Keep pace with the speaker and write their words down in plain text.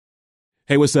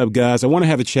Hey, what's up, guys? I want to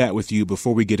have a chat with you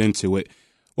before we get into it.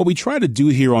 What we try to do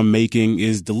here on Making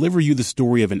is deliver you the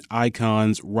story of an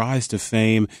icon's rise to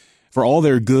fame for all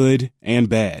their good and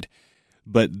bad.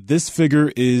 But this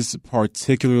figure is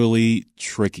particularly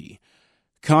tricky.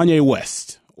 Kanye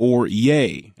West, or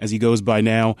Ye, as he goes by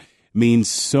now, means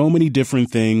so many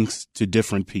different things to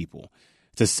different people.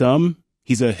 To some,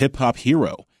 he's a hip-hop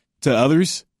hero. To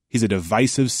others, he's a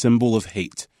divisive symbol of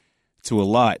hate. To a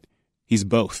lot, he's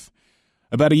both.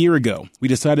 About a year ago, we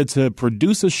decided to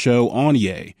produce a show on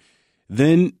Ye.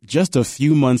 Then, just a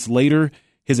few months later,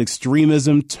 his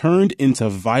extremism turned into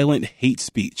violent hate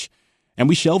speech, and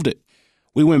we shelved it.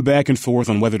 We went back and forth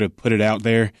on whether to put it out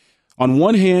there. On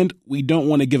one hand, we don't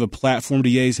want to give a platform to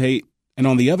Ye's hate, and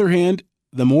on the other hand,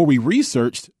 the more we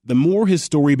researched, the more his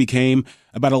story became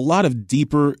about a lot of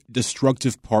deeper,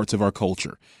 destructive parts of our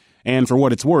culture. And for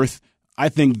what it's worth, I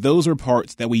think those are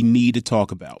parts that we need to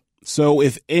talk about. So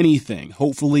if anything,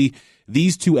 hopefully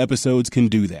these 2 episodes can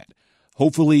do that.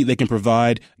 Hopefully they can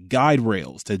provide guide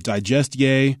rails to digest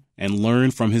Ye and learn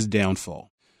from his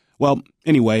downfall. Well,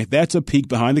 anyway, that's a peek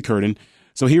behind the curtain.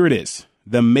 So here it is,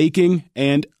 the making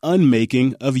and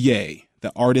unmaking of Ye,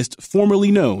 the artist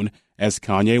formerly known as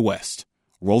Kanye West.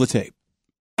 Roll the tape.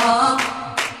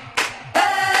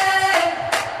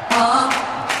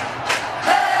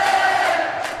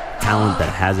 Talent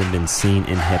that hasn't been seen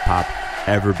in hip-hop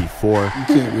ever before. You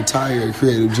can't retire a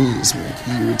creative genius, man.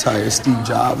 Can you retire Steve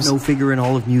Jobs? No figure in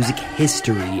all of music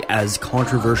history as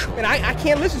controversial. And I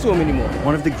can't listen to him anymore.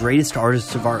 One of the greatest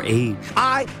artists of our age.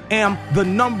 I am the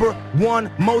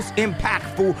 #1 most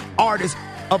impactful artist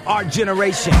of our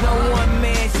generation. No one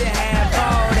man should have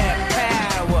all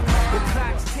that power.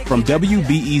 From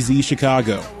WBEZ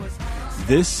Chicago,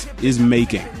 this is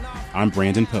Making. I'm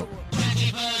Brandon Pope.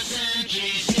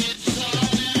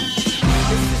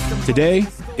 Today,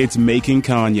 it's Making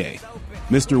Kanye.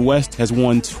 Mr. West has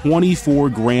won 24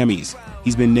 Grammys.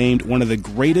 He's been named one of the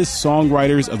greatest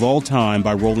songwriters of all time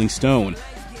by Rolling Stone.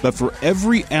 But for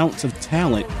every ounce of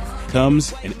talent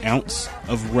comes an ounce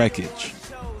of wreckage.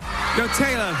 Yo,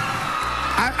 Taylor,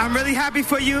 I'm really happy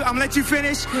for you. I'm going to let you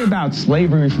finish. About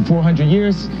slavery for 400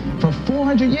 years. For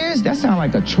 400 years, that sounds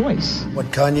like a choice. What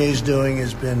Kanye's doing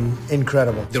has been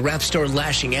incredible. The rap star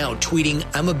lashing out, tweeting,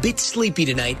 "I'm a bit sleepy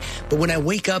tonight, but when I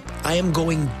wake up, I am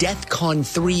going DEFCON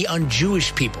 3 on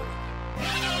Jewish people."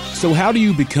 So how do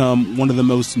you become one of the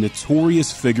most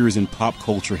notorious figures in pop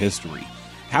culture history?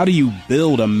 How do you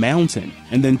build a mountain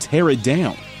and then tear it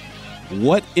down?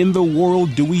 What in the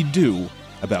world do we do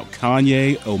about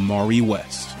Kanye Omari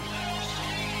West?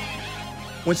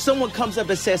 When someone comes up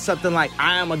and says something like,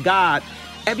 "I am a god,"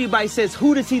 everybody says,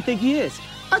 "Who does he think he is?"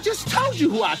 I just told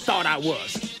you who I thought I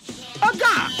was. A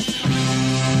god.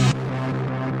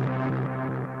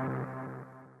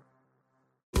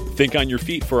 Think on your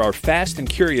feet for our Fast and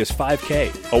Curious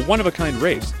 5K, a one-of-a-kind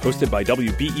race hosted by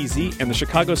WBEZ and the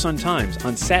Chicago Sun-Times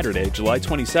on Saturday, July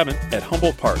 27th at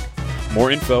Humboldt Park. More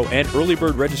info and early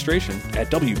bird registration at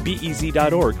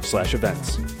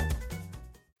wbez.org/events.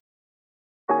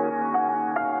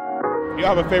 You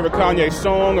have a favorite Kanye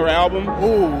song or album?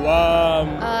 Oh,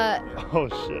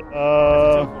 shit.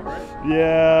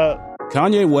 Yeah.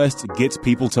 Kanye West gets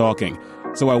people talking,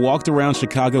 so I walked around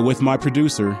Chicago with my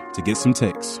producer to get some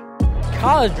takes.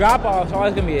 College Dropout is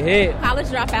always going to be a hit. College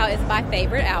Dropout is my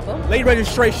favorite album. Late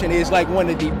Registration is like one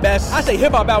of the best, I say,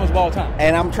 hip-hop albums of all time.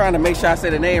 And I'm trying to make sure I say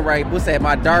the name right. What's that?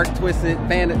 My Dark Twisted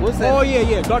Fantasy? What's that? Oh,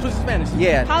 yeah. Dark Twisted Fantasy.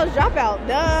 Yeah. College Dropout,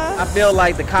 duh. I feel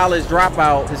like the College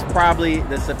Dropout is probably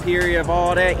the superior of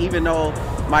all that, even though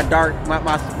my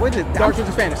what is it? Dark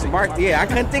Twisted Fantasy. Yeah, I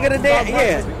couldn't think of the damn.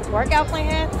 Yeah. Workout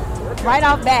plan? Right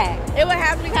off bat. It would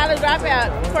have to be College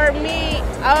Dropout. For me,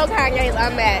 Kanye's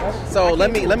unmatched. So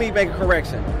let me make a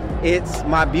correction. It's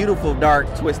My Beautiful Dark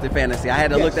Twisted Fantasy. I had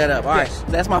to look that up. All right,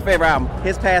 that's my favorite album.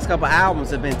 His past couple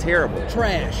albums have been terrible.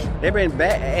 Trash. They've been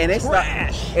bad, and it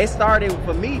started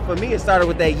for me. It started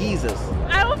with that Yeezus.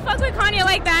 I don't fuck with Kanye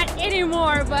like that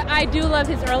anymore, but I do love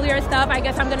his earlier stuff. I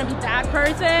guess I'm gonna be that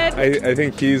person. I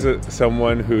think he's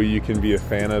someone who you can be a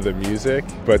fan of the music,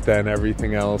 but then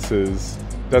everything else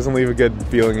doesn't leave a good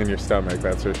feeling in your stomach,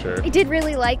 that's for sure. I did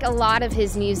really like a lot of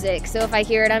his music, so if I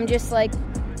hear it, I'm just like,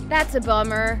 that's a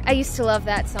bummer. I used to love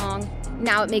that song.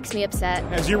 Now it makes me upset.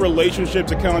 Has your relationship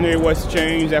to Kanye West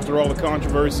changed after all the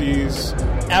controversies?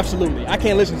 Absolutely. I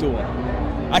can't listen to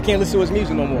him. I can't listen to his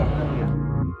music no more.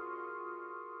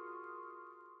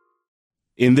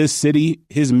 In this city,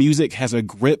 his music has a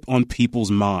grip on people's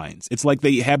minds. It's like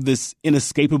they have this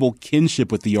inescapable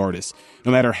kinship with the artist,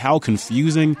 no matter how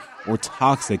confusing or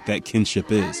toxic that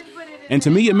kinship is. And to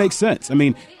me, it makes sense. I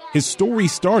mean, his story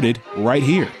started right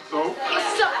here.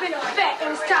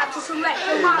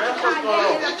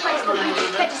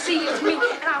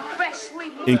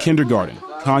 In kindergarten,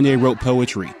 Kanye wrote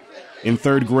poetry. In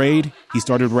third grade, he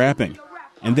started rapping.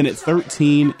 And then at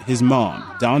 13, his mom,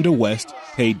 Donda West,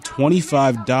 paid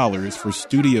 $25 for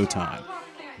studio time.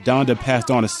 Donda passed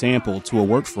on a sample to a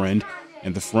work friend,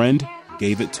 and the friend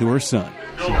gave it to her son.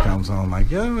 She comes on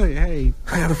like, yo, hey,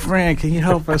 I got a friend. Can you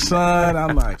help her son?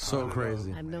 I'm like, so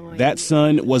crazy. That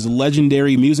son was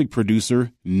legendary music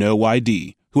producer No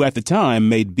ID, who at the time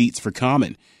made beats for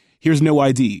Common. Here's No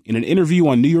ID in an interview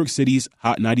on New York City's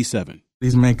Hot 97.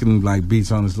 He's making like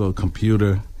beats on his little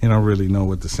computer. He don't really know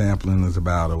what the sampling is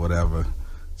about or whatever.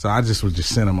 So I would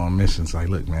just send him on missions like,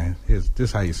 look, man,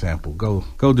 this how you sample. Go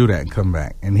do that and come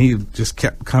back. And he just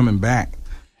kept coming back.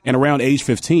 And around age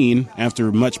 15,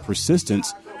 after much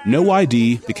persistence, No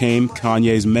ID became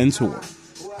Kanye's mentor.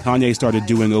 Kanye started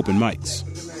doing open mics.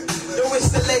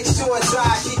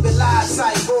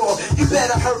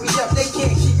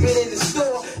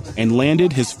 And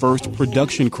landed his first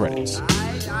production credits.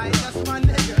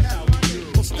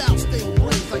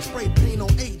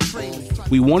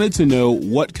 We wanted to know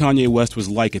what Kanye West was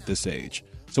like at this age,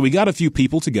 so we got a few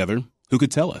people together who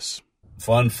could tell us.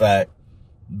 Fun fact,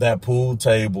 that pool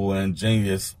table in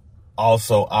Genius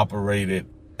also operated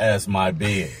as my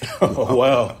bed. Oh,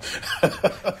 wow.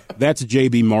 That's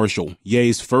J.B. Marshall,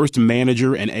 Ye's first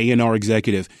manager and A&R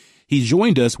executive. He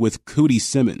joined us with Cootie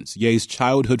Simmons, Ye's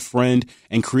childhood friend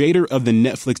and creator of the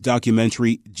Netflix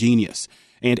documentary Genius,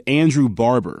 and Andrew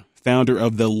Barber, founder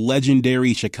of the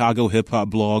legendary Chicago hip-hop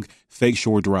blog Fake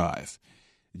Shore Drive.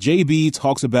 JB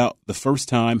talks about the first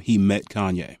time he met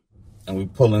Kanye. And we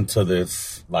pull into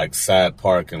this, like, side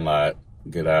parking lot,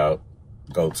 get out,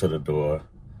 go to the door,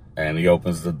 and he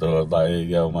opens the door like, hey,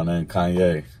 yo, my name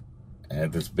Kanye.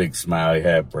 And this big smile, he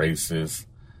had braces.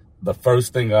 The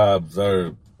first thing I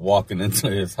observed walking into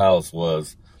his house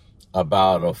was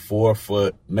about a 4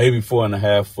 foot, maybe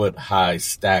 4.5 foot high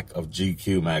stack of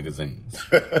GQ magazines.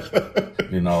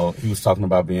 You know, he was talking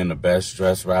about being the best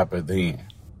dressed rapper then.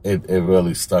 It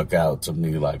really stuck out to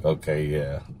me like, okay,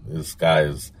 yeah, this guy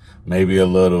is maybe a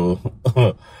little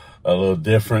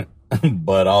different,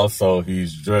 but also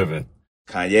he's driven.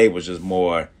 Kanye was just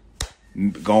more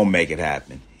gonna make it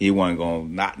happen. He wasn't gonna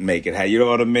not make it happen. You know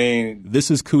what I mean? This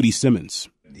is Cootie Simmons.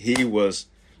 He was,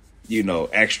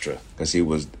 extra because he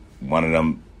was one of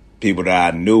them people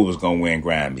that I knew was going to win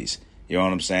Grammys. You know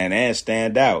what I'm saying? And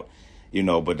stand out.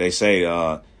 But they say,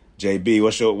 JB,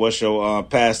 what's your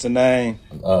pastor name?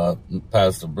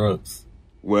 Pastor Brooks.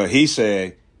 Well, he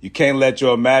said, you can't let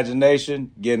your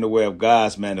imagination get in the way of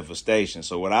God's manifestation.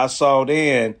 So what I saw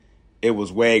then, it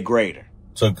was way greater.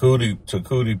 To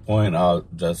Cootie point, I'll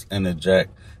just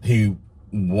interject. He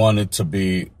wanted to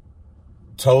be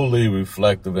totally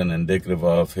reflective and indicative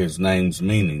of his name's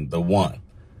meaning, the one.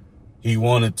 He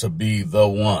wanted to be the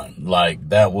one. Like,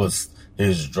 that was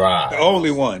his drive. The only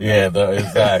one. Yeah,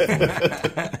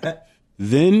 exactly.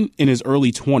 Then, in his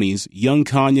early 20s, young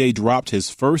Kanye dropped his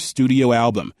first studio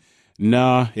album.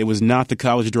 Nah, it was not The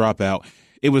College Dropout.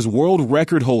 It was world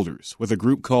record holders with a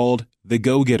group called The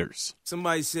Go-Getters.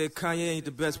 Somebody said Kanye ain't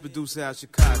the best producer out of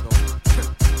Chicago.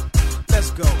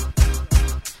 Let's go.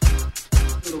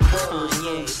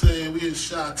 Kanye. Saying we in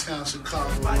Chi-Town, Chicago.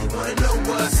 Everybody wanna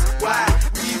know us, why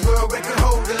we world record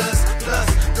holders,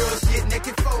 plus girls get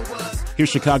naked for us. Here's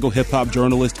Chicago hip-hop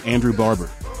journalist Andrew Barber.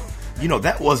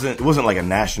 That wasn't like a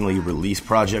nationally released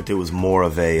project. It was more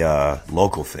of a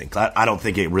local thing. I don't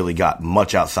think it really got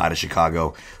much outside of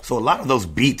Chicago. So a lot of those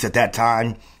beats at that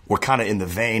time were kind of in the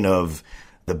vein of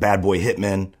the Bad Boy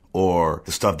Hitmen or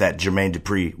the stuff that Jermaine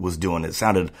Dupri was doing. It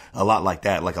sounded a lot like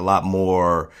that, like a lot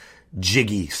more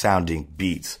jiggy sounding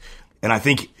beats. And I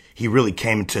think he really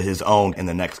came to his own in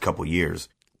the next couple years.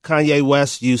 Kanye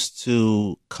West used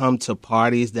to come to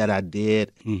parties that I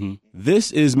did. Mm-hmm.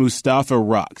 This is Mustafa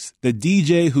Rocks, the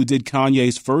DJ who did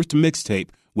Kanye's first mixtape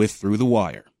with Through the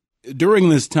Wire. During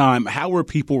this time, how were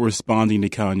people responding to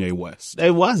Kanye West? They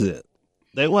wasn't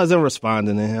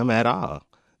responding to him at all.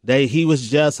 He was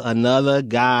just another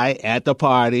guy at the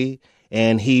party,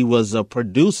 and he was a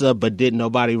producer, but didn't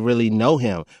nobody really know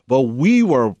him. But we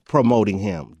were promoting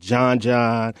him. John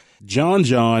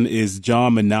is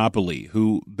John Monopoly,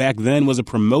 who back then was a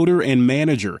promoter and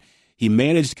manager. He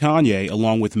managed Kanye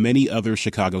along with many other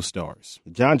Chicago stars.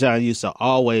 John used to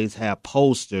always have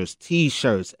posters,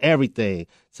 T-shirts, everything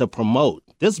to promote.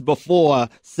 This is before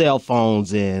cell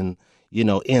phones and,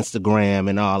 Instagram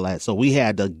and all that. So we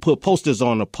had to put posters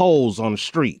on the poles on the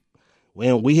street.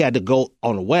 When we had to go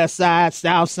on the west side,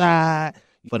 south side,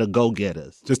 for the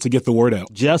go-getters. Just to get the word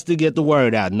out. Just to get the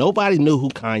word out. Nobody knew who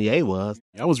Kanye was.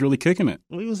 I was really kicking it.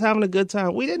 We was having a good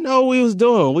time. We didn't know what we was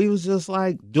doing. We was just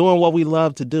like doing what we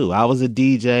loved to do. I was a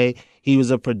DJ. He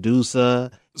was a producer.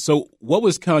 So what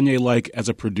was Kanye like as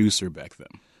a producer back then?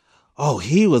 Oh,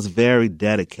 he was very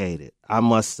dedicated, I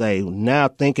must say. Now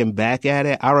thinking back at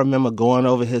it, I remember going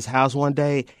over his house one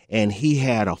day and he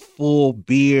had a full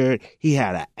beard. He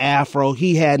had an afro.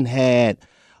 He hadn't had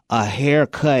a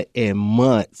haircut in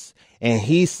months. And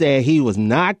he said he was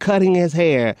not cutting his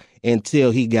hair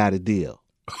until he got a deal.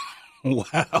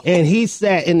 Wow. And he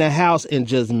sat in the house and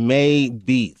just made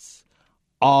beats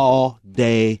all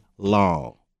day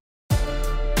long.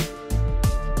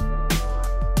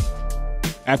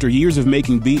 After years of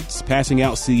making beats, passing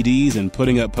out CDs, and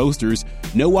putting up posters,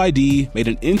 No ID made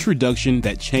an introduction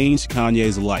that changed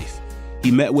Kanye's life.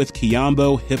 He met with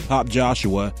Kiambo, Hip Hop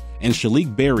Joshua, and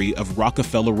Shalik Berry of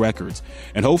Rockefeller Records.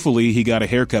 And hopefully he got a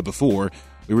haircut before.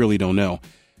 We really don't know.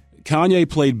 Kanye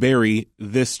played Berry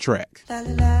this track. La, la,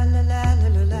 la, la, la,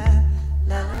 la,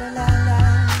 la, la, la, la, la, la,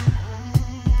 la.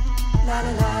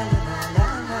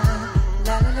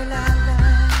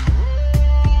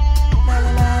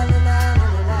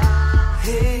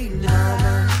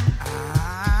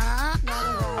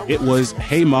 It was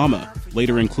Hey Mama,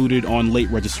 later included on Late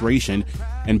Registration,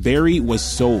 and Berry was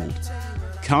sold.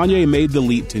 Kanye made the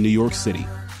leap to New York City,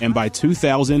 and by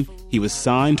 2000, he was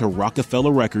signed to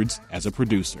Rockefeller Records as a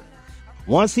producer.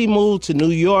 Once he moved to New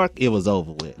York, it was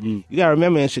over with. You got to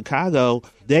remember, in Chicago,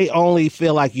 they only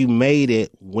feel like you made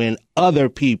it when other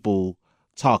people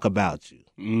talk about you.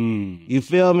 You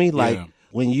feel me? Like,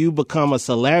 when you become a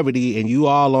celebrity and you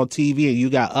all on TV and you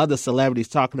got other celebrities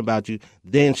talking about you,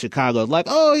 then Chicago's like,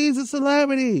 oh, he's a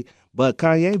celebrity. But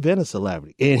Kanye been a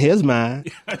celebrity in his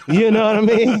mind. You know what I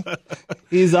mean?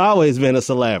 He's always been a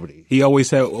celebrity. He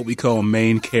always had what we call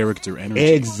main character energy.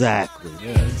 Exactly.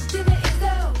 Yes.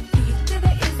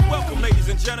 Welcome, ladies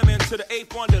and gentlemen, to the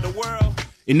eighth wonder of the world.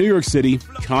 In New York City,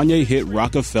 Kanye hit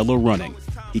Rockefeller running.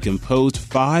 He composed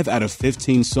 5 out of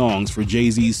 15 songs for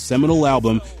Jay-Z's seminal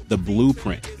album, The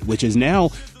Blueprint, which is now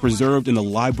preserved in the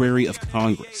Library of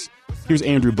Congress. Here's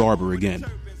Andrew Barber again.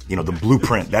 You know, The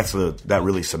Blueprint, that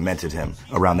really cemented him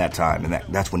around that time. And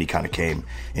that's when he kind of came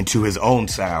into his own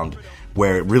sound,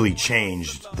 where it really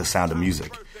changed the sound of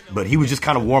music. But he was just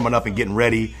kind of warming up and getting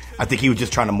ready. I think he was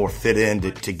just trying to more fit in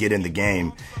to get in the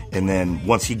game. And then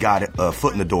once he got a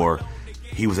foot in the door,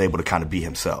 he was able to kind of be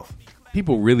himself.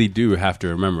 People really do have to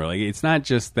remember, like, it's not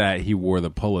just that he wore the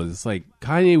polos. It's like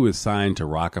Kanye was signed to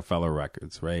Rockefeller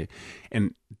Records, right?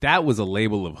 And that was a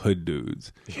label of hood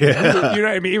dudes. Yeah. You know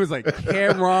what I mean? It was like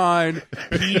Cameron,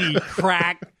 P,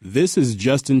 Crack. This is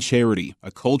Justin Charity,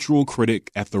 a cultural critic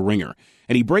at The Ringer,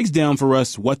 and he breaks down for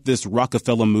us what this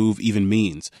Rockefeller move even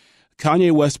means.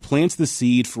 Kanye West plants the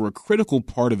seed for a critical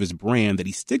part of his brand that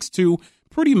he sticks to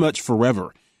pretty much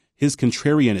forever, his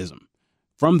contrarianism.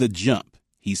 From the jump,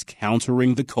 he's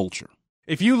countering the culture.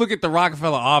 If you look at the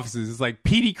Rockefeller offices, it's like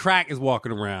Petey Crack is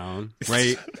walking around,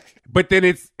 right? But then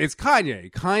it's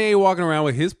Kanye. Kanye walking around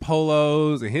with his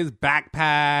polos and his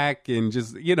backpack and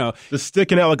just, you know. Just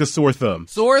sticking out like a sore thumb.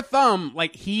 Sore thumb.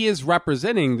 Like, he is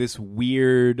representing this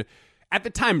weird, at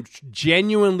the time,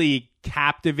 genuinely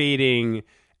captivating,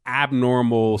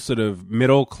 abnormal sort of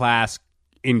middle-class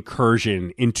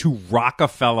incursion into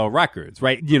Rockefeller Records,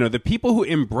 right? You know, the people who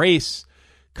embrace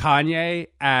Kanye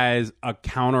as a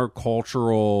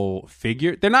countercultural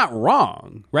figure, they're not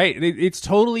wrong, right? It's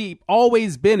totally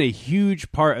always been a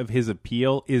huge part of his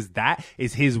appeal is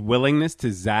his willingness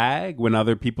to zag when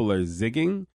other people are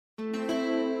zigging.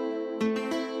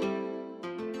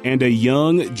 And a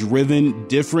young, driven,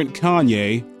 different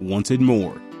Kanye wanted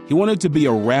more. He wanted to be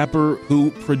a rapper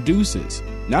who produces,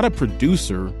 not a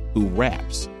producer who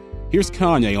raps. Here's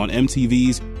Kanye on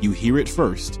MTV's You Hear It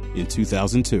First in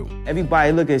 2002.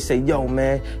 Everybody look at it and say, yo,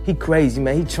 man, he crazy,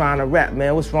 man. He trying to rap,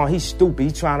 man. What's wrong? He's stupid.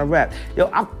 He trying to rap.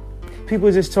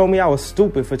 People just told me I was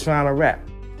stupid for trying to rap.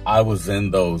 I was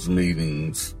in those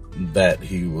meetings that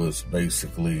he was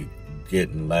basically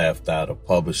getting laughed out of,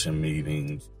 publishing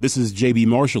meetings. This is J.B.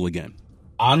 Marshall again.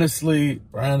 Honestly,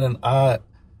 Brandon, I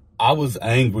was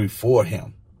angry for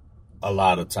him a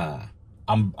lot of time.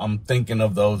 I'm thinking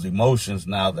of those emotions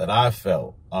now that I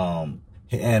felt.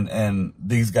 And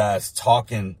these guys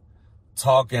talking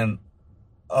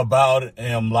about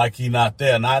him like he not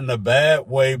there, not in a bad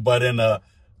way, but in a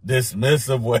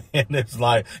dismissive way. And it's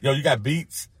like, yo, you got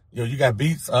beats? Yo, you got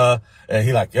beats? And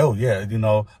he like, yo, yeah, you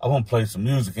know, I want to play some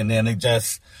music. And then they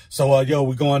just, yo,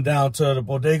 we going down to the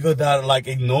bodega, down, like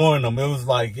ignoring them. It was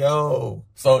like, yo.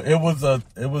 So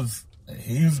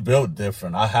he's built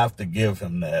different. I have to give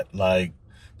him that. Like,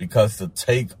 because to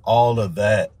take all of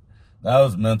that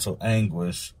was mental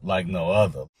anguish like no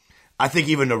other. I think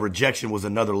even the rejection was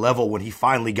another level when he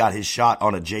finally got his shot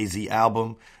on a Jay-Z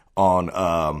album on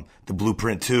the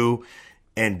Blueprint 2,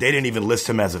 and they didn't even list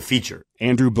him as a feature.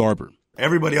 Andrew Barber.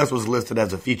 Everybody else was listed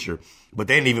as a feature, but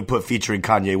they didn't even put featuring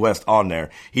Kanye West on there.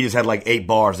 He just had like 8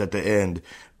 bars at the end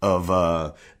of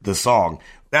the song.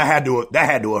 That had to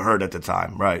have hurt at the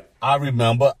time, right? I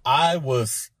remember I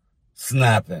was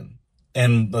snapping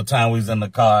in the time we was in the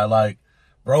car, like,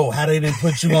 bro, how they didn't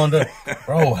put you on the,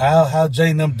 bro, how Jay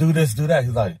and them do this, do that?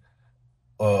 He's like,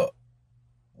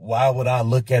 why would I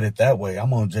look at it that way?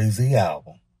 I'm on Jay-Z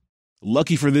album.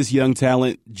 Lucky for this young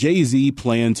talent, Jay-Z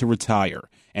planned to retire,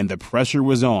 and the pressure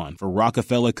was on for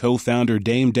Rockefeller co-founder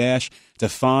Dame Dash to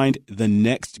find the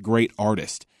next great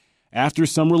artist. After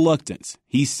some reluctance,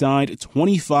 he signed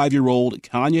 25-year-old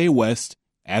Kanye West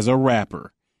as a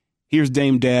rapper. Here's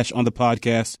Dame Dash on the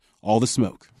podcast, All the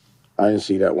Smoke. I didn't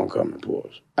see that one coming,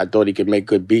 pause. I thought he could make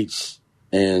good beats,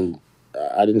 and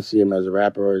I didn't see him as a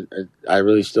rapper. I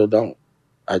really still don't.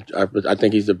 I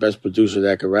think he's the best producer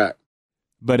that could rap.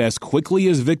 But as quickly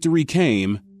as victory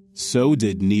came, so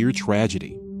did near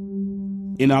tragedy.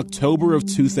 In October of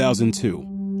 2002,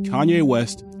 Kanye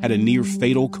West had a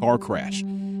near-fatal car crash.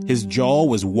 His jaw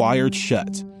was wired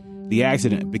shut. The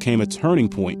accident became a turning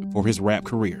point for his rap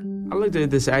career. I looked at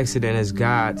this accident as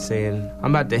God saying,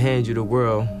 I'm about to hand you the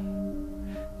world.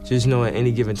 Just know at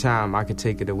any given time I could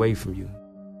take it away from you.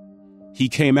 He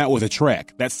came out with a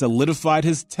track that solidified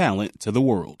his talent to the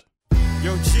world.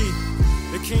 Yo, G,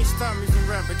 they can't stop me from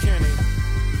rapping, can they?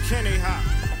 Can they hop?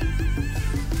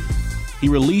 He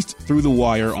released Through the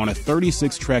Wire on a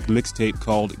 36-track mixtape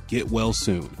called Get Well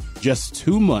Soon, just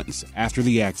 2 months after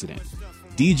the accident.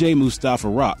 DJ Mustafa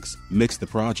Rocks mixed the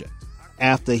project.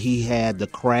 After he had the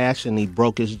crash and he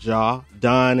broke his jaw,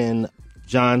 Don and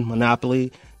John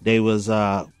Monopoly, they was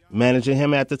managing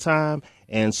him at the time.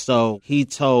 And so he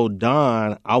told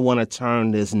Don, I want to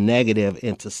turn this negative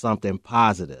into something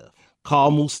positive. Call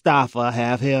Mustafa,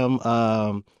 have him,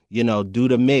 do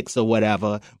the mix or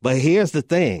whatever. But here's the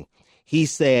thing. He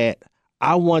said,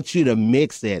 I want you to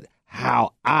mix it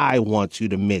how I want you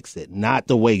to mix it, not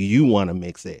the way you want to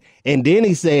mix it. And then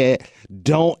he said,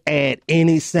 don't add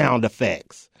any sound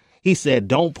effects. He said,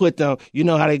 don't put them, you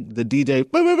know how the DJ,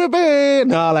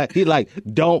 and all that. He like,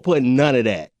 don't put none of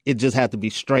that. It just has to be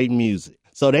straight music.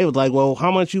 So they was like, well,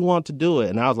 how much you want to do it?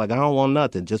 And I was like, I don't want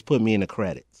nothing. Just put me in the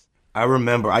credits. I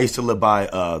remember I used to live by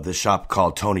the shop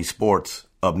called Tony Sports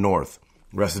up north.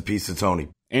 Rest in peace to Tony.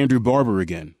 Andrew Barber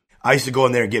again. I used to go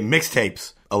in there and get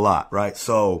mixtapes a lot, right?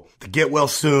 So the Get Well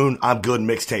Soon, I'm Good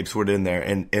mixtapes were in there,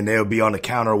 and they would be on the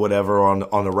counter or whatever,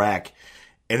 or on the rack,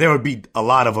 and there would be a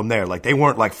lot of them there. Like, they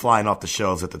weren't like flying off the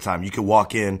shelves at the time. You could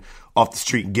walk in off the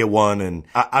street and get one, and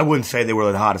I wouldn't say they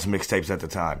were the hottest mixtapes at the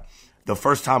time. The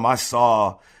first time I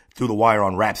saw Through the Wire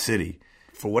on Rap City,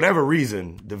 for whatever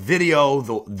reason, the video,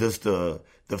 the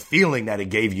feeling that it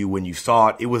gave you when you saw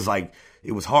it, it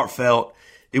was heartfelt.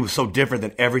 It was so different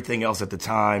than everything else at the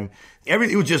time. It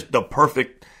was just the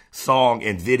perfect song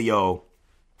and video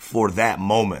for that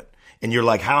moment. And you're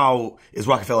like, how is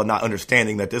Rockefeller not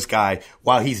understanding that this guy,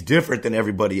 while he's different than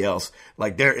everybody else,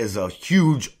 like there is a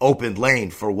huge open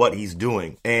lane for what he's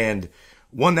doing. And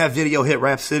when that video hit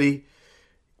Rap City,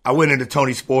 I went into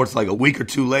Tony Sports like a week or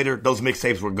two later, those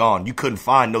mixtapes were gone. You couldn't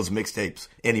find those mixtapes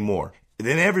anymore. And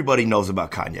then everybody knows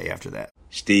about Kanye after that.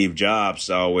 Steve Jobs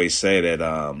always say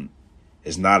that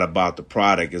it's not about the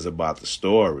product, it's about the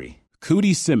story.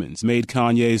 Cootie Simmons made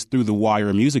Kanye's Through the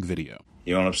Wire music video.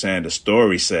 You know what I'm saying? The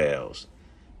story sells,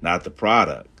 not the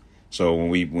product. So when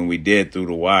we did Through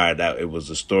the Wire, that it was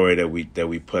a story that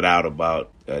we put out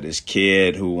about this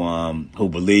kid who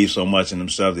believed so much in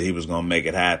himself that he was going to make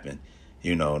it happen,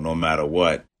 no matter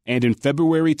what. And in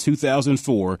February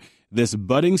 2004, this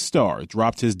budding star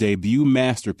dropped his debut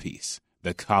masterpiece,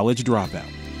 The College Dropout.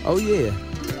 Oh, yeah.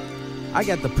 I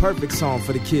got the perfect song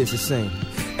for the kids to sing.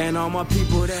 And all my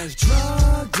people that's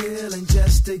drug dealing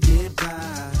just to get by.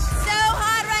 So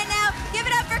hot right now. Give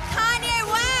it up for Kanye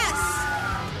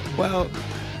West. Well,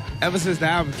 ever since the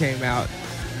album came out,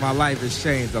 my life has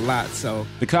changed a lot. So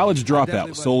The College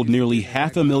Dropout sold nearly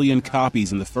 500,000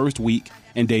 copies in the first week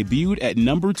and debuted at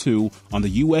number 2 on the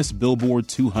U.S. Billboard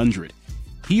 200.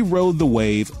 He rode the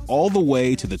wave all the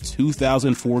way to the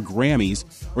 2004 Grammys,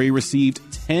 where he received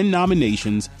 10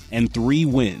 nominations and 3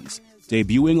 wins,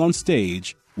 debuting on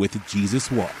stage with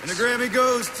Jesus Walks. And the Grammy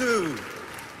goes to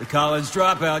The College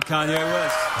Dropout, Kanye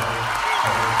West.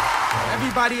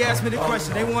 Everybody asked me the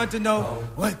question. They wanted to know,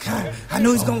 what kind? I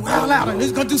know he's going to wild out and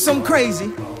he's going to do something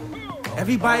crazy.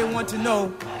 Everybody wanted to know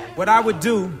what I would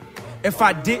do if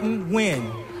I didn't win.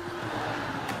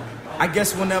 I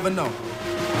guess we'll never know.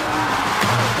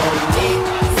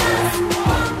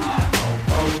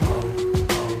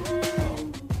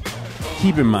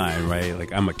 Keep in mind, right?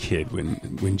 Like, I'm a kid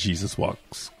when Jesus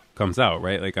Walks comes out,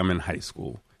 right? Like, I'm in high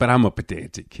school, but I'm a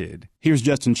pedantic kid. Here's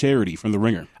Justin Charity from The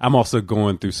Ringer. I'm also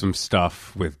going through some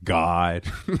stuff with God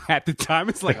at the time.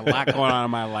 It's like a lot going on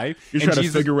in my life. You're trying to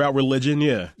figure out religion,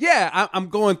 yeah. Yeah, I'm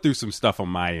going through some stuff on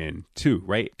my end, too,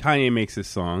 right? Kanye makes this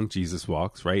song, Jesus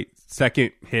Walks, right?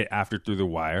 Second hit after Through the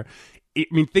Wire. I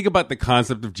mean, think about the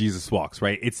concept of Jesus Walks,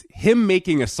 right? It's him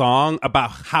making a song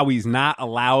about how he's not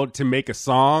allowed to make a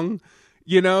song.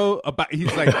 You know, about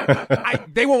he's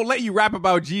like, they won't let you rap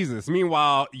about Jesus.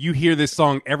 Meanwhile, you hear this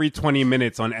song every 20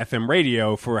 minutes on FM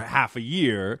radio for half a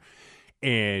year,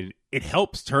 and it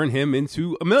helps turn him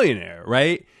into a millionaire,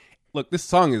 right? Look, this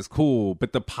song is cool,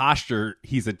 but the posture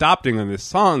he's adopting on this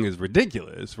song is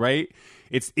ridiculous, right?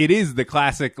 It is the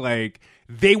classic, like,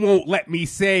 they won't let me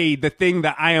say the thing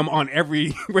that I am on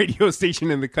every radio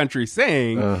station in the country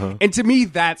saying. And to me,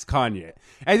 that's Kanye.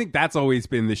 I think that's always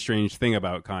been the strange thing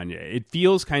about Kanye. It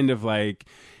feels kind of like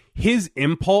his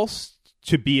impulse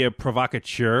to be a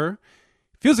provocateur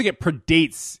feels like it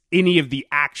predates any of the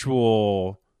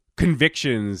actual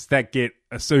convictions that get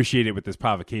associated with his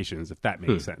provocations, if that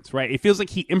makes sense, right? It feels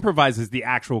like he improvises the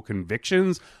actual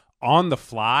convictions on the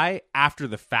fly after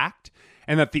the fact,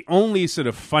 and that the only sort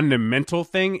of fundamental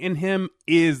thing in him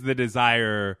is the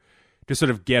desire to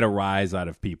sort of get a rise out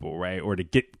of people, right? Or to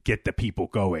get the people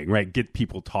going, right? Get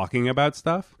people talking about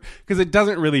stuff. Because it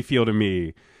doesn't really feel to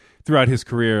me throughout his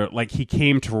career like he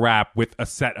came to rap with a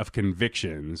set of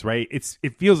convictions, right?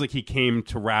 It feels like he came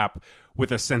to rap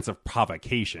with a sense of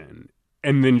provocation,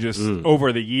 and then just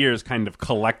over the years kind of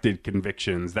collected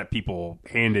convictions that people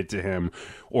handed to him,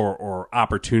 or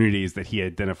opportunities that he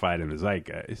identified in the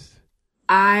zeitgeist.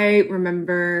 I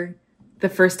remember the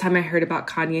first time I heard about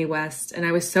Kanye West, and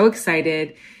I was so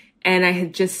excited, and I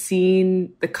had just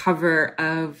seen the cover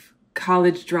of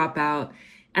College Dropout,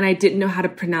 and I didn't know how to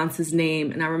pronounce his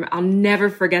name, and I'll never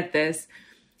forget this.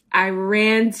 I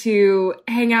ran to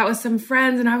hang out with some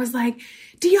friends, and I was like,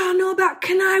 do y'all know about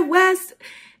Kanye West?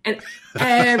 And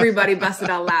everybody busted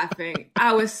out laughing.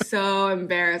 I was so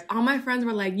embarrassed. All my friends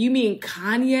were like, you mean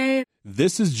Kanye?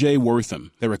 This is Jay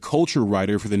Wortham. They're a culture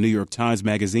writer for the New York Times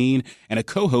Magazine and a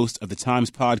co-host of the Times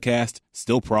podcast,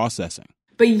 Still Processing.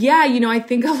 But yeah, I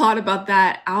think a lot about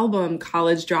that album,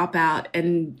 College Dropout,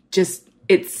 and just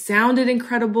it sounded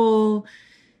incredible.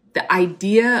 The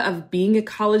idea of being a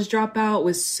college dropout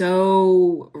was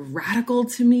so radical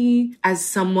to me as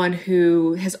someone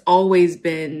who has always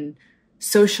been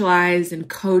socialized and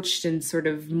coached and sort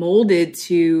of molded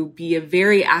to be a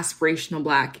very aspirational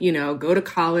Black, go to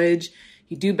college,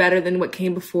 you do better than what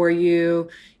came before you,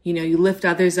 you lift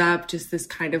others up, just this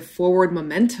kind of forward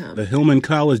momentum. The Hillman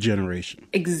College generation.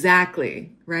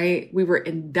 Exactly, right? We were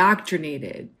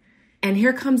indoctrinated. And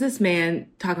here comes this man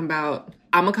talking about,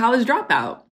 I'm a college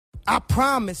dropout. I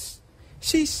promise,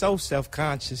 she's so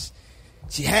self-conscious.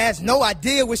 She has no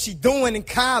idea what she's doing in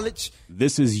college.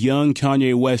 This is young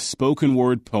Kanye West's spoken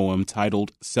word poem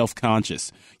titled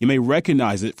Self-Conscious. You may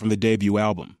recognize it from the debut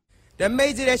album. That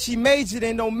major that she majored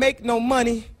in don't make no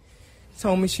money.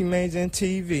 Told me she majored in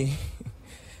TV.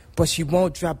 But she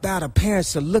won't drop out. Her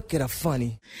parents will look at her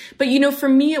funny. But, for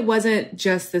me, it wasn't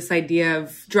just this idea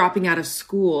of dropping out of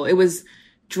school. It was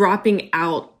dropping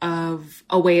out of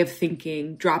a way of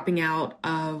thinking, dropping out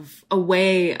of a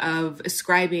way of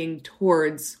ascribing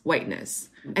towards whiteness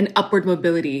and upward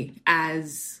mobility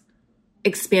as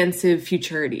expansive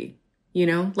futurity,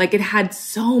 Like it had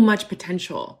so much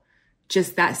potential,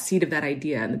 just that seed of that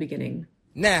idea in the beginning.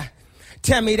 Nah,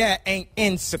 tell me that ain't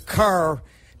insecure.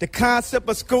 The concept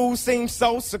of school seems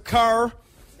so secure.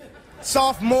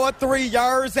 Sophomore 3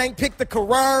 years ain't picked a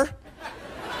career.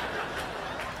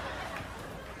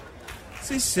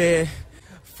 She said,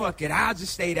 fuck it, I'll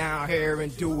just stay down here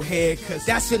and do hair, cause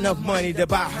that's enough money to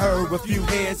buy her a few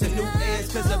hairs and new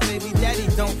hairs, cause her baby daddy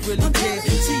don't really care.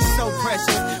 She's so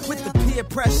precious with the peer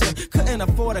pressure, couldn't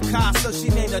afford a car, so she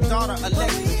named her daughter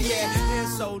Alexis. Yeah,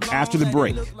 so after the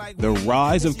break, the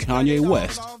rise of Kanye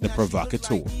West, the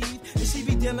provocateur. She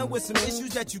be dealing with some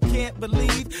issues that you can't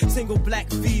believe. Single Black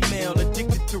female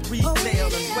addicted to retail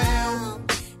as well.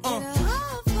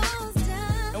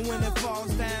 And when it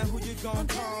falls down, who you gonna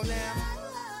call now?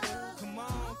 Come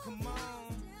on, come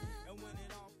on. And when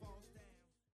it all falls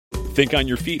down. Think on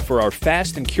your feet for our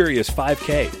Fast and Curious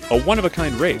 5K, a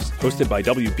one-of-a-kind race hosted by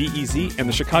WBEZ and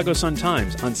the Chicago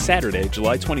Sun-Times on Saturday,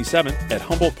 July 27th at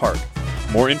Humboldt Park.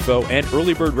 More info and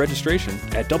early bird registration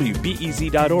at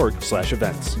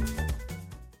wbez.org/events.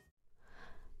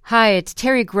 Hi, it's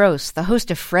Terry Gross, the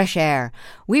host of Fresh Air.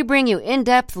 We bring you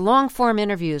in-depth, long-form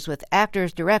interviews with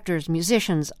actors, directors,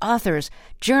 musicians, authors,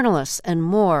 journalists, and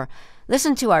more.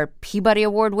 Listen to our Peabody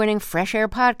Award-winning Fresh Air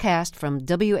podcast from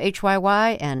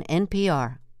WHYY and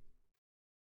NPR.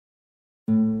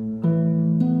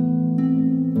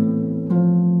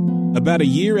 About a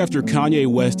year after Kanye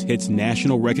West hits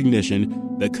national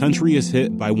recognition, the country is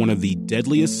hit by one of the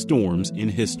deadliest storms in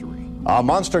history. A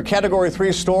monster Category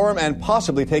 3 storm and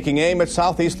possibly taking aim at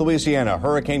southeast Louisiana.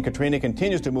 Hurricane Katrina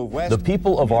continues to move west. The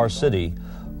people of our city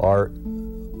are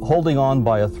holding on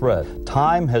by a thread.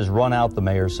 Time has run out, the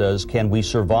mayor says. Can we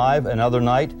survive another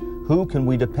night? Who can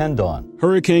we depend on?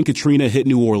 Hurricane Katrina hit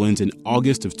New Orleans in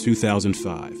August of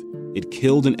 2005. It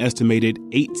killed an estimated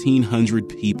 1,800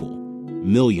 people.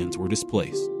 Millions were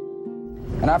displaced.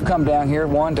 And I've come down here,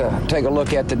 one, to take a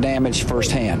look at the damage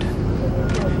firsthand.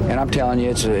 And I'm telling you,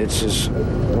 it's just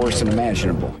worse than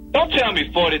imaginable. Don't tell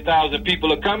me 40,000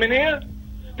 people are coming here.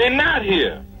 They're not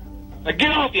here. Now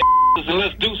get off your asses and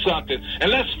let's do something.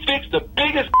 And let's fix the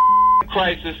biggest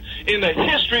crisis in the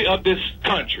history of this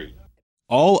country.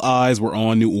 All eyes were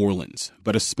on New Orleans,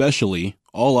 but especially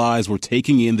all eyes were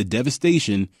taking in the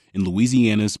devastation in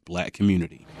Louisiana's black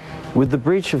community. With the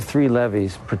breach of 3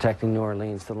 levees protecting New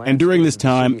Orleans, and during this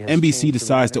time, NBC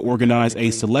decides to organize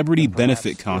a celebrity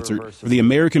benefit concert for the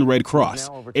American Red Cross,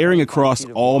 airing across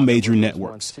all major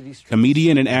networks.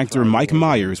 Comedian and actor Mike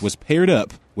Myers was paired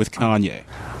up with Kanye.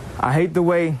 I hate the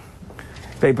way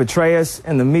they portray us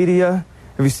in the media.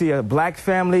 If you see a black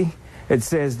family, it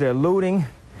says they're looting.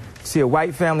 See a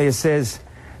white family, it says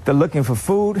they're looking for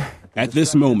food. At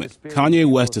this moment, Kanye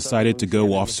West decided to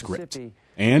go off script.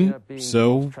 And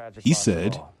so he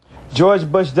said, George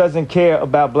Bush doesn't care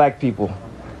about black people.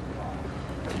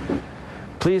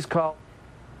 Please call.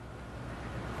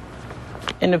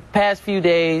 In the past few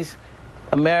days,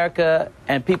 America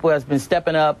and people have been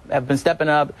stepping up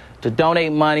to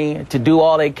donate money, to do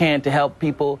all they can to help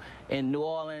people in New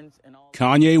Orleans.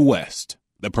 Kanye West,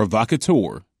 the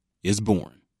provocateur, is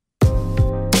born.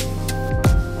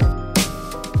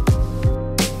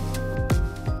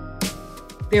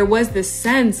 There was this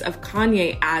sense of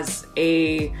Kanye as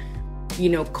a,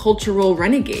 cultural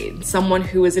renegade, someone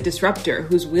who is a disruptor,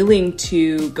 who's willing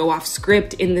to go off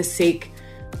script in the sake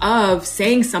of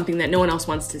saying something that no one else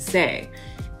wants to say.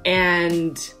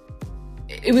 And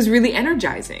it was really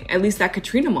energizing, at least that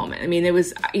Katrina moment. I mean, it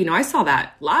was, I saw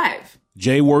that live.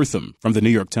 Jay Wortham from the New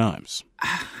York Times.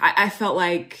 I felt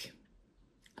like,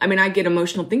 I get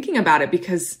emotional thinking about it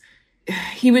because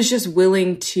he was just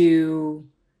willing to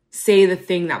say the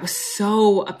thing that was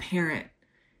so apparent.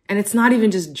 And it's not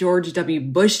even just George W.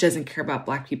 Bush doesn't care about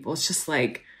black people. It's just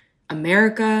like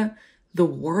America, the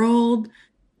world,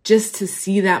 just to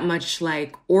see that much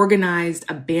like organized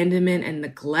abandonment and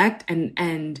neglect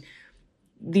and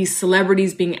these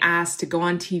celebrities being asked to go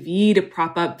on TV to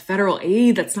prop up federal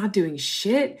aid that's not doing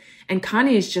shit. And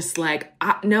Kanye is just like,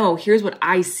 no, here's what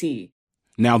I see.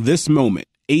 Now, this moment,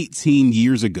 18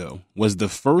 years ago, was the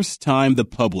first time the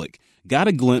public got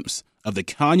a glimpse of the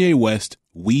Kanye West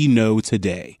we know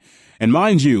today. And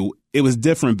mind you, it was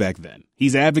different back then.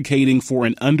 He's advocating for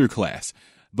an underclass,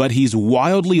 but he's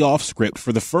wildly off script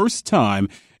for the first time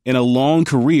in a long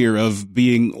career of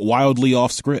being wildly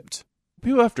off script.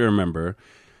 People have to remember,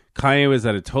 Kanye was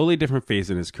at a totally different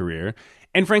phase in his career.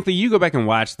 And frankly, you go back and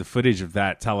watch the footage of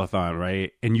that telethon,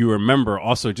 right? And you remember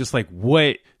also just like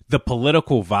what the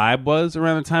political vibe was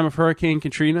around the time of Hurricane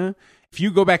Katrina. If you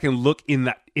go back and look in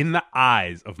the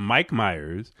eyes of Mike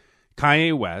Myers,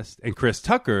 Kanye West, and Chris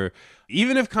Tucker,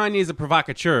 even if Kanye is a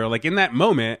provocateur, like in that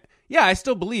moment, yeah, I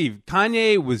still believe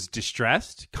Kanye was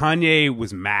distressed. Kanye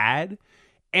was mad.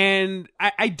 And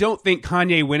I don't think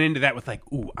Kanye went into that with like,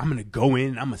 ooh, I'm going to go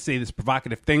in, I'm going to say this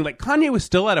provocative thing. Like Kanye was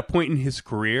still at a point in his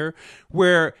career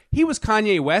where he was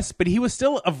Kanye West, but he was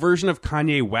still a version of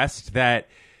Kanye West that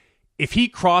if he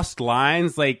crossed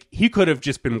lines, like he could have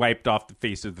just been wiped off the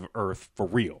face of the earth for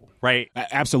real, right?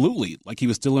 Absolutely. Like he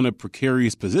was still in a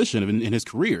precarious position in his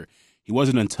career. He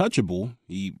wasn't untouchable.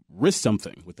 He risked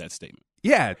something with that statement.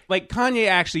 Yeah, like Kanye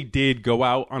actually did go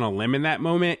out on a limb in that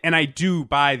moment. And I do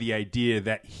buy the idea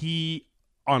that he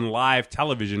on live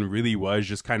television really was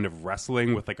just kind of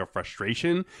wrestling with like a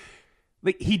frustration.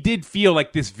 Like he did feel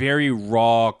like this very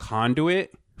raw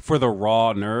conduit for the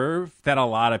raw nerve that a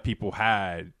lot of people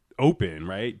had open,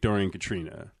 right, during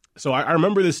Katrina. So I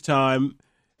remember this time.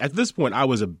 At this point, I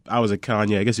was a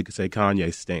Kanye, I guess you could say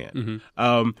Kanye stan.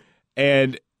 Mm-hmm.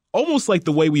 And almost like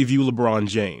the way we view LeBron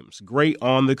James, great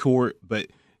on the court, but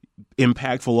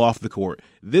impactful off the court.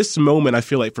 This moment, I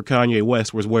feel like for Kanye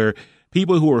West was where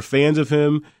people who were fans of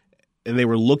him and they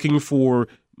were looking for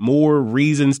more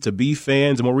reasons to be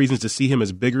fans, more reasons to see him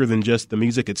as bigger than just the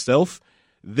music itself,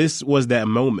 this was that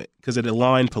moment because it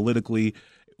aligned politically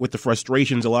with the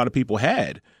frustrations a lot of people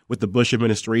had with the Bush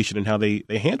administration and how they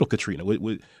handled Katrina.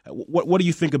 What do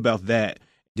you think about that?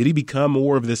 Did he become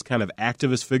more of this kind of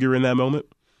activist figure in that moment?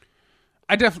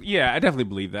 I definitely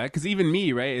believe that, because even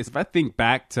me, right, is if I think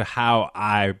back to how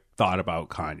I thought about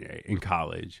Kanye in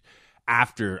college,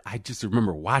 after I just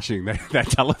remember watching that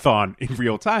telethon in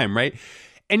real time, right?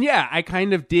 And yeah, I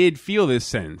kind of did feel this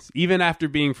sense, even after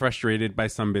being frustrated by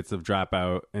some bits of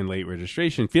Dropout and Late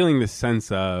Registration, feeling this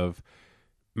sense of,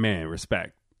 man,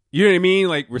 respect. You know what I mean?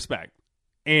 Like, respect.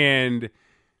 And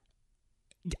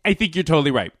I think you're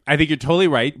totally right.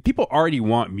 People already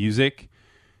want music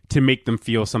to make them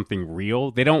feel something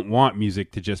real. They don't want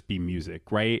music to just be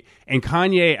music, right? And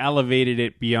Kanye elevated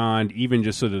it beyond even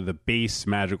just sort of the base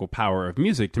magical power of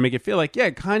music to make it feel like, yeah,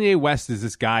 Kanye West is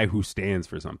this guy who stands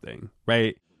for something,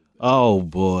 right? Oh,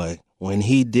 boy. When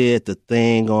he did the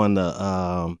thing on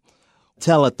the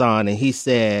telethon and he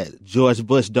said, George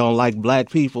Bush don't like black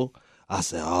people, I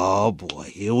said, oh, boy,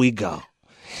 here we go.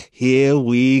 Here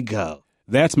we go.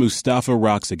 That's Mustafa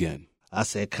Rocks again. I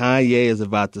said, Kanye is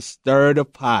about to stir the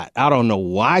pot. I don't know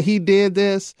why he did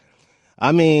this.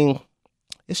 I mean,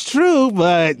 it's true,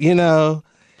 but, you know,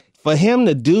 for him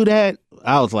to do that,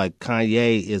 I was like,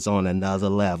 Kanye is on another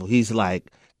level. He's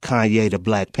like Kanye the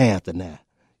Black Panther now.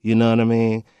 You know what I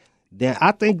mean? Then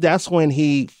I think that's when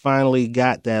he finally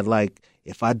got that, like,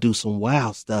 if I do some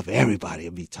wild stuff, everybody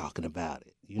will be talking about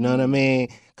it. You know what I mean?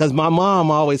 Because my mom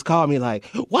always called me like,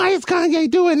 why is Kanye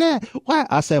doing that? Why?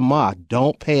 I said, Ma,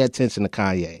 don't pay attention to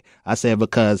Kanye. I said,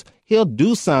 because he'll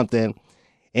do something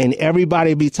and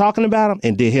everybody be talking about him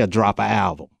and then he'll drop an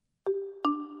album.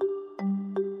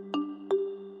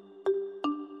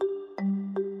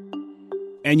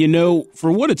 And you know,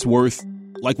 for what it's worth,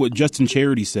 like what Justin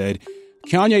Charity said,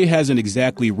 Kanye hasn't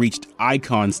exactly reached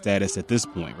icon status at this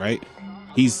point, right?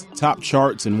 He's top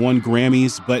charts and won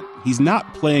Grammys, but he's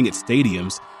not playing at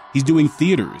stadiums. He's doing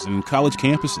theaters and college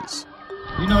campuses.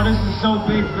 You know, this is so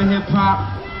big for hip-hop.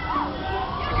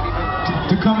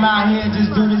 To come out here and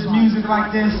just do this music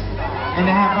like this and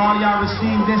to have all y'all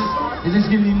receive this, it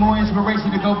just gives me more inspiration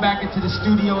to go back into the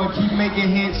studio and keep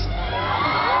making hits.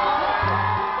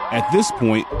 At this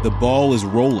point, the ball is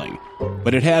rolling,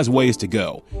 but it has ways to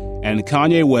go. And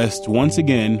Kanye West, once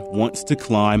again, wants to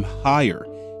climb higher.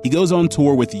 He goes on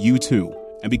tour with U2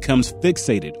 and becomes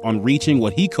fixated on reaching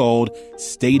what he called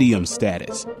stadium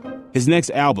status. His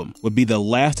next album would be the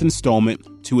last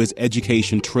installment to his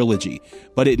Education trilogy,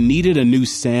 but it needed a new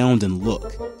sound and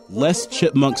look. Less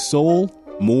chipmunk soul,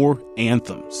 more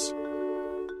anthems.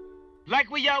 Like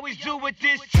we always do with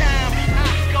this time,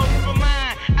 I go for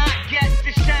mine, I get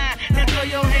to shine. Now throw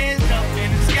your hands up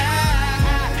in the sky.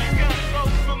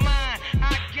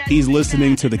 He's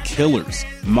listening to The Killers,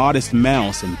 Modest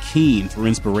Mouse, and Keane for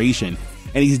inspiration,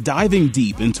 and he's diving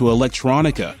deep into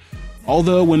electronica.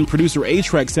 Although when producer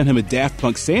A-Track sent him a Daft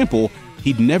Punk sample,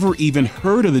 he'd never even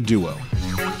heard of the duo.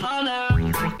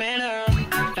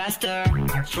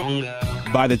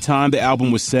 By the time the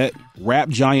album was set, rap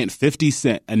giant 50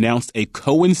 Cent announced a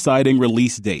coinciding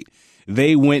release date.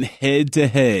 They went head to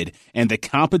head, and the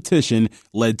competition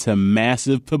led to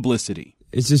massive publicity.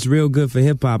 It's just real good for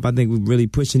hip-hop. I think we're really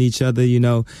pushing each other, you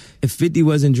know. If 50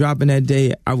 wasn't dropping that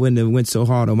day, I wouldn't have went so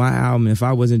hard on my album. If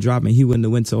I wasn't dropping, he wouldn't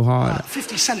have went so hard.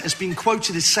 50 Cent has been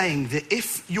quoted as saying that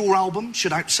if your album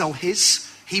should outsell his,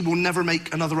 he will never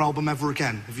make another album ever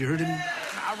again. Have you heard him?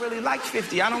 I really like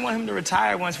 50. I don't want him to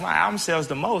retire once my album sells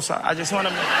the most. I just want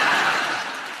him to...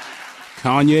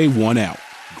 Kanye won out.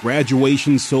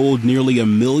 Graduation sold nearly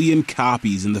 1 million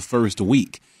copies in the first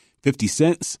week. 50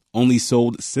 Cent only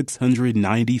sold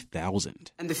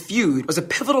 690,000. And The Feud was a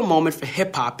pivotal moment for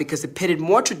hip-hop because it pitted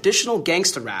more traditional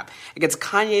gangster rap against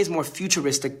Kanye's more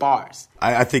futuristic bars.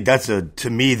 I think that's, to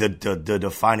me, the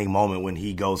defining moment when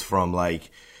he goes from, like,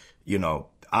 you know,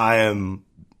 I am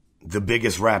the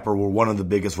biggest rapper or one of the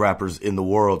biggest rappers in the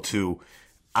world to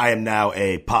I am now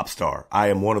a pop star. I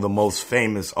am one of the most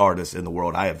famous artists in the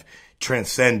world. I have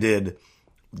transcended,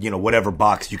 you know, whatever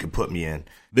box you can put me in.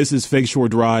 This is Fake Shore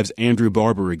Drive's Andrew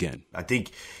Barber again. I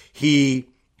think he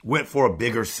went for a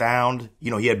bigger sound. You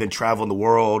know, he had been traveling the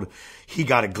world. He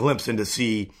got a glimpse into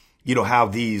see, you know, how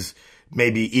these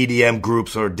maybe EDM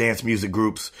groups or dance music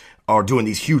groups are doing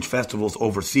these huge festivals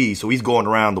overseas. So he's going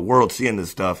around the world seeing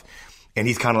this stuff. And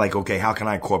he's kind of like, okay, how can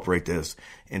I incorporate this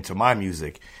into my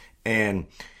music? And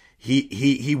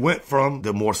he went from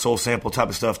the more soul sample type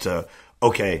of stuff to,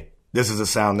 okay, this is a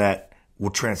sound that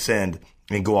will transcend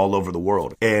and go all over the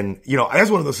world. And, you know,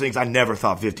 that's one of those things I never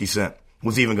thought 50 Cent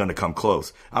was even going to come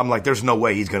close. I'm like, there's no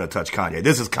way he's going to touch Kanye.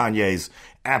 This is Kanye's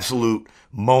absolute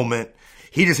moment.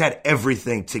 He just had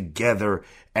everything together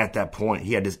at that point.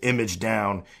 He had his image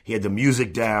down. He had the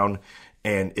music down.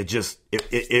 And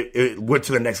it went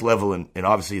to the next level. And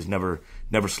obviously he's never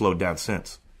slowed down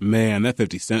since. Man, that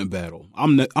 50 Cent battle.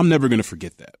 I'm never going to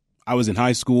forget that. I was in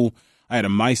high school. I had a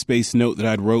MySpace note that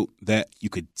I'd wrote that you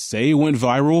could say went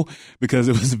viral because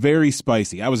it was very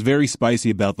spicy. I was very spicy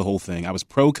about the whole thing. I was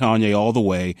pro Kanye all the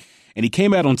way, and he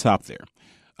came out on top there.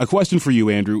 A question for you,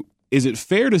 Andrew. Is it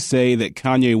fair to say that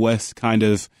Kanye West kind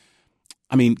of,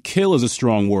 kill is a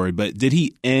strong word, but did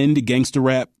he end gangsta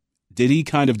rap? Did he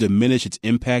kind of diminish its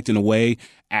impact in a way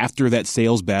after that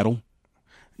sales battle?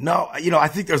 No, I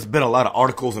think there's been a lot of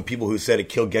articles and people who said it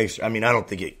killed gangster. I don't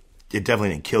think it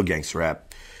definitely didn't kill gangster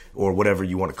rap. Or whatever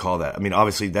you want to call that.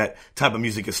 Obviously that type of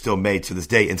music is still made to this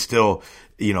day and still,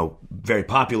 very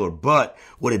popular. But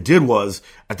what it did was,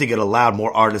 I think it allowed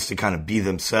more artists to kind of be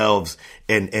themselves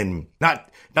and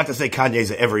not to say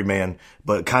Kanye's an everyman,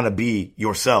 but kind of be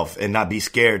yourself and not be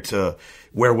scared to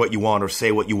wear what you want or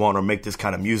say what you want or make this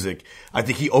kind of music. I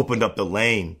think he opened up the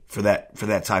lane for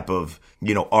that type of,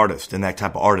 artist and that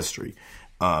type of artistry.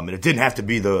 And it didn't have to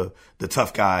be the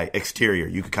tough guy exterior.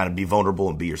 You could kind of be vulnerable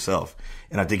and be yourself.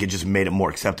 And I think it just made it more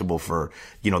acceptable for,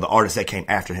 the artists that came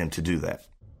after him to do that.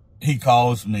 He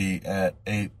calls me at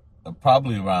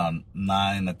probably around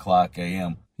 9:00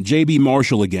 a.m. J.B.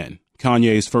 Marshall again,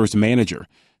 Kanye's first manager.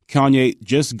 Kanye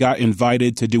just got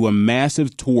invited to do a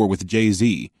massive tour with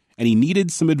Jay-Z, and he needed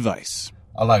some advice.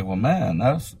 I'm like, well, man,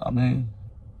 that's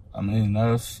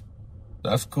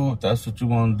cool if that's what you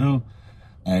want to do.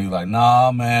 And he's like,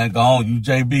 nah, man, go on, you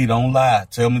JB, don't lie.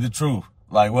 Tell me the truth.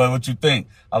 Like, what you think?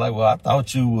 I'm like, well, I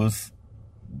thought you was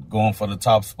going for the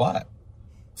top spot.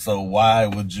 So why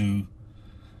would you?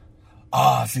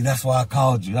 See, that's why I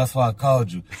called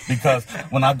you. Because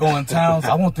when I go in towns,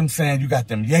 I want them saying you got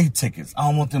them Ye tickets. I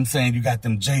don't want them saying you got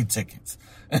them J tickets.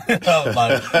 I was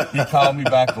like, he called me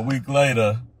back a week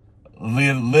later.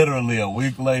 Literally a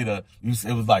week later,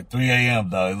 it was like 3 a.m.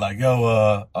 though. He's like,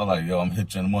 yo, I'm like, yo, I'm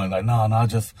hit you in the morning. Like, no, I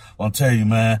just want to tell you,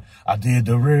 man, I did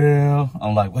the real.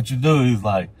 I'm like, what you do? He's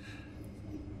like,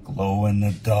 glow in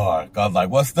the dark. I was like,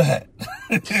 what's that?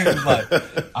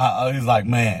 He's like,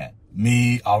 man,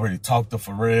 me already talked to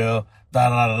Pharrell,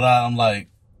 da-da-da-da. I'm like,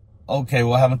 okay,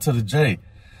 what happened to the J?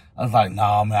 I was like,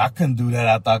 nah, man, I couldn't do that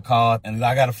after I called. And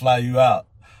I got to fly you out.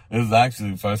 It was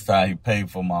actually the first time he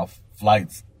paid for my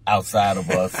flights outside of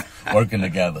us working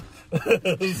together.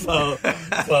 so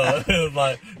it was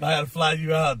like, I had to fly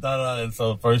you out. And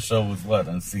so the first show was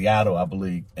in Seattle, I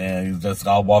believe. And he was just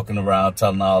all walking around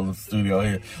telling all the studio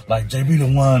here, like, JB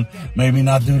the one, maybe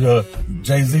not do the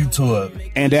Jay-Z tour.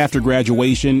 And after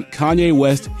graduation, Kanye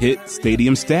West hit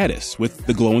stadium status with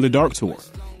the Glow in the Dark tour.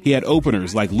 He had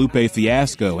openers like Lupe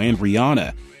Fiasco and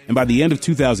Rihanna. And by the end of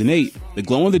 2008, the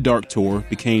Glow in the Dark tour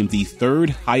became the third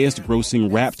highest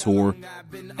grossing rap tour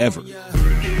ever.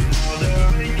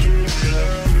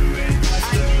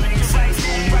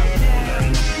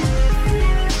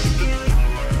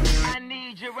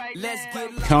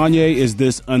 Kanye is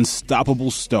this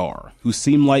unstoppable star who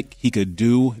seemed like he could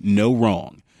do no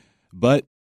wrong. But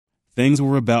things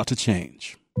were about to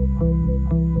change.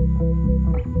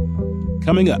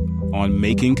 Coming up on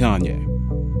Making Kanye,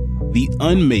 the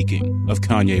unmaking of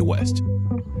Kanye West.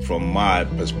 From my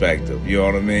perspective, you know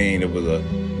what I mean? It was a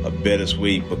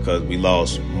bittersweet because we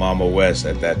lost Mama West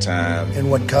at that time. And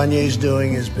what Kanye's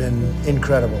doing has been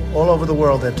incredible. All over the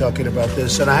world they're talking about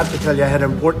this. And I have to tell you, I had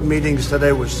important meetings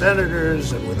today with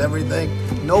senators and with everything.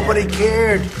 Nobody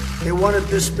cared. They wanted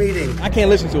this meeting. I can't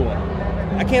listen to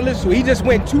him. He just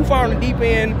went too far in the deep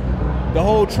end. The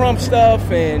whole Trump stuff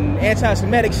and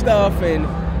anti-Semitic stuff and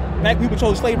black people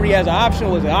chose slavery as an option,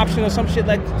 or some shit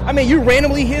like. You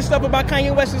randomly hear stuff about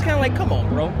Kanye West. It's kind of like, come on,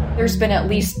 bro. There's been at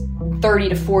least 30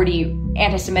 to 40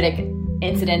 anti-Semitic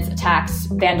incidents, attacks,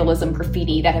 vandalism,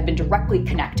 graffiti that have been directly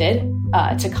connected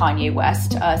to Kanye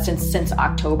West since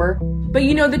October. But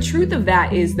the truth of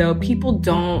that is, though, people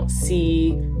don't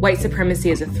see white supremacy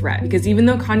as a threat, because even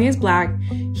though Kanye is black,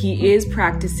 he is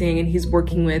practicing and he's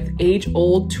working with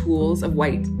age-old tools of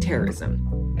white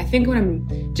terrorism. I think what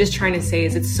I'm just trying to say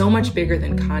is it's so much bigger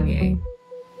than Kanye.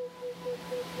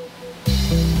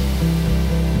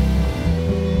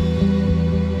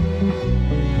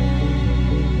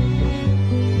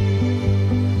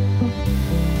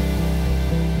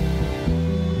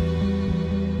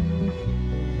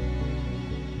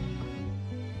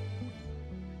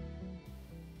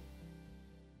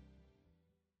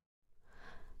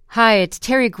 Hi, it's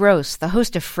Terry Gross, the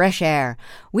host of Fresh Air.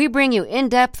 We bring you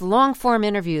in-depth, long-form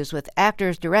interviews with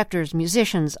actors, directors,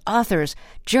 musicians, authors,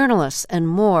 journalists, and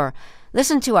more.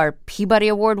 Listen to our Peabody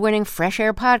Award-winning Fresh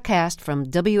Air podcast from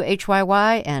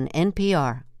WHYY and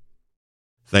NPR.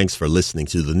 Thanks for listening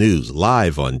to the news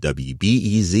live on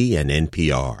WBEZ and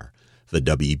NPR. The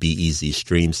WBEZ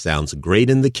stream sounds great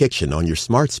in the kitchen on your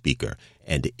smart speaker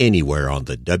and anywhere on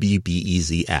the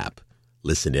WBEZ app.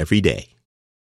 Listen every day.